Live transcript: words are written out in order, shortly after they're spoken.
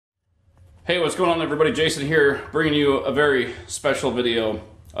Hey, what's going on everybody? Jason here, bringing you a very special video,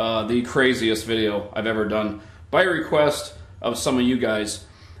 the craziest video I've ever done by request of some of you guys.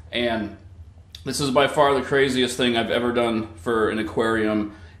 And this is by far the craziest thing I've ever done for an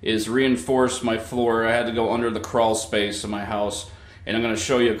aquarium, is reinforce my floor. I had to go under the crawl space in my house, and I'm going to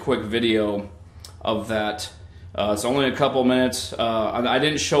show you a quick video of that. It's only a couple minutes. I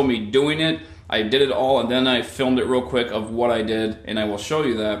didn't show me doing it. I did it all, and then I filmed it real quick of what I did, and I will show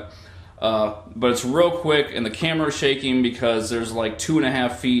you that. But it's real quick, and the camera's shaking because there's like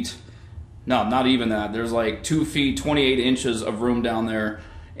 2.5 feet, no, not even that, there's like 2 feet, 28 inches of room down there,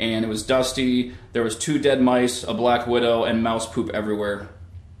 and it was dusty. There was 2 dead mice, a black widow, and mouse poop everywhere.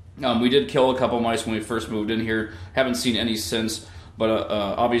 We did kill a couple mice when we first moved in here. Haven't seen any since, but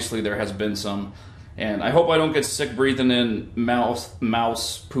obviously there has been some. And I hope I don't get sick breathing in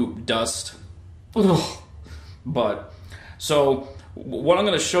mouse poop dust. Ugh. But, so what I'm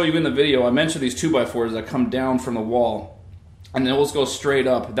going to show you in the video, I mentioned these 2x4s that come down from the wall, and then let's go straight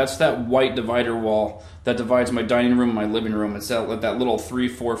up. That's that white divider wall that divides my dining room and my living room. It's that little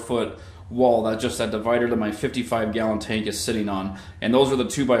 3-4 foot wall that that divider that my 55-gallon tank is sitting on. And those are the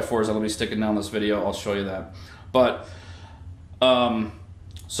 2x4s that'll be sticking down this video. I'll show you that. But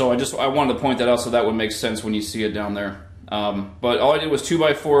so I wanted to point that out so that would make sense when you see it down there. But all I did was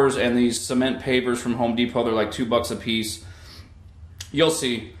 2x4s and these cement pavers from Home Depot. They're like $2 a piece. You'll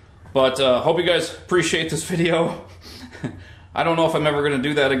see. But hope you guys appreciate this video. I don't know if I'm ever going to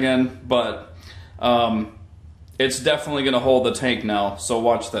do that again, but it's definitely going to hold the tank now, so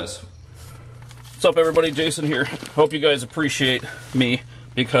watch this. What's up everybody, Jason here. Hope you guys appreciate me,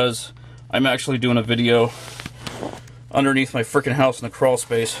 because I'm actually doing a video underneath my freaking house in the crawl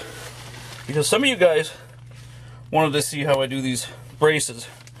space, because some of you guys wanted to see how I do these braces.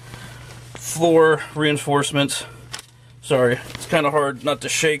 Floor reinforcements. Sorry, it's kind of hard not to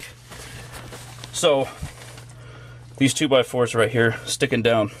shake. So, these 2x4s right here, sticking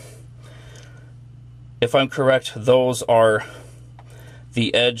down. If I'm correct, those are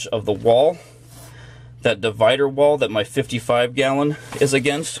the edge of the wall. That divider wall that my 55-gallon is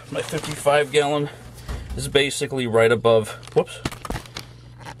against. My 55-gallon is basically right above, whoops.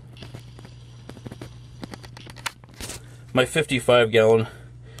 My 55-gallon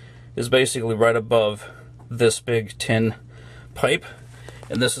is basically right above this big tin pipe,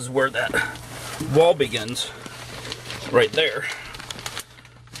 and this is where that wall begins, right there.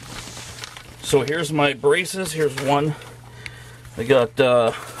 So here's my braces. Here's one. I got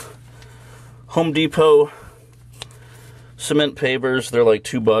Home Depot cement pavers. They're like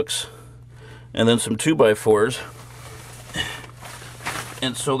 $2, and then some 2x4s.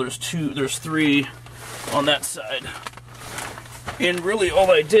 And so there's 3 on that side. And really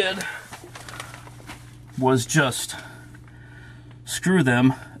all I did was just screw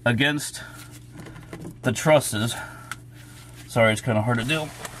them against the trusses. Sorry, it's kind of hard to do.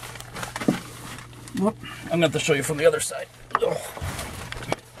 Whoop. I'm going to have to show you from the other side. Ugh.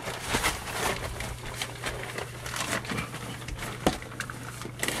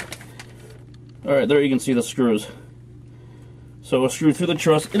 Alright, there you can see the screws. So a screw through the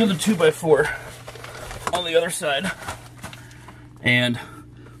truss into the 2x4 on the other side. And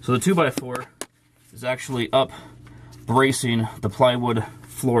so the 2x4 is actually up bracing the plywood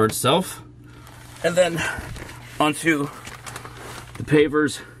floor itself, and then onto the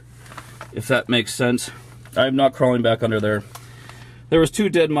pavers, if that makes sense. I'm not crawling back under there. There was 2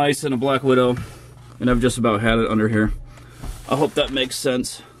 dead mice and a black widow, and I've just about had it under here. I hope that makes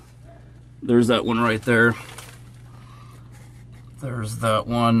sense. There's that one right there. There's that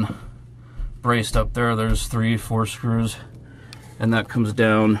one braced up there. There's 3-4 screws, and that comes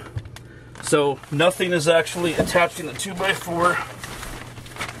down. So nothing is actually attaching the 2x4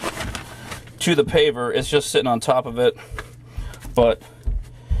 to the paver. It's just sitting on top of it. But,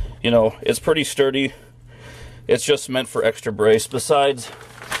 you know, it's pretty sturdy. It's just meant for extra brace. Besides,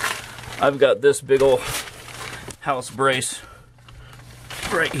 I've got this big old house brace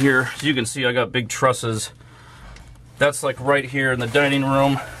right here. As you can see, I got big trusses. That's like right here in the dining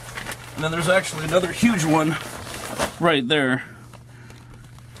room. And then there's actually another huge one right there.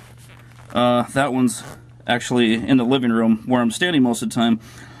 That one's actually in the living room where I'm standing most of the time.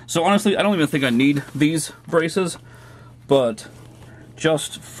 So honestly, I don't even think I need these braces, but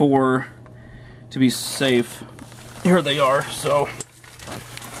just to be safe, here they are. So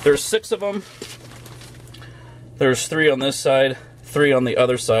there's 6 of them. There's 3 on this side, 3 on the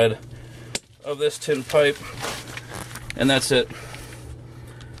other side of this tin pipe, and that's it.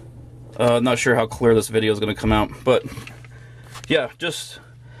 Not sure how clear this video is going to come out, but yeah, just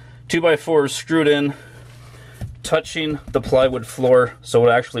 2x4s screwed in touching the plywood floor, so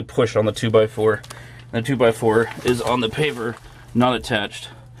it actually push on the 2x4. And the 2x4 is on the paver, not attached.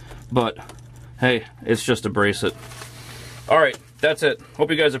 But hey, it's just a bracelet. Alright, that's it.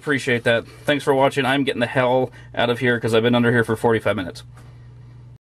 Hope you guys appreciate that. Thanks for watching. I'm getting the hell out of here because I've been under here for 45 minutes.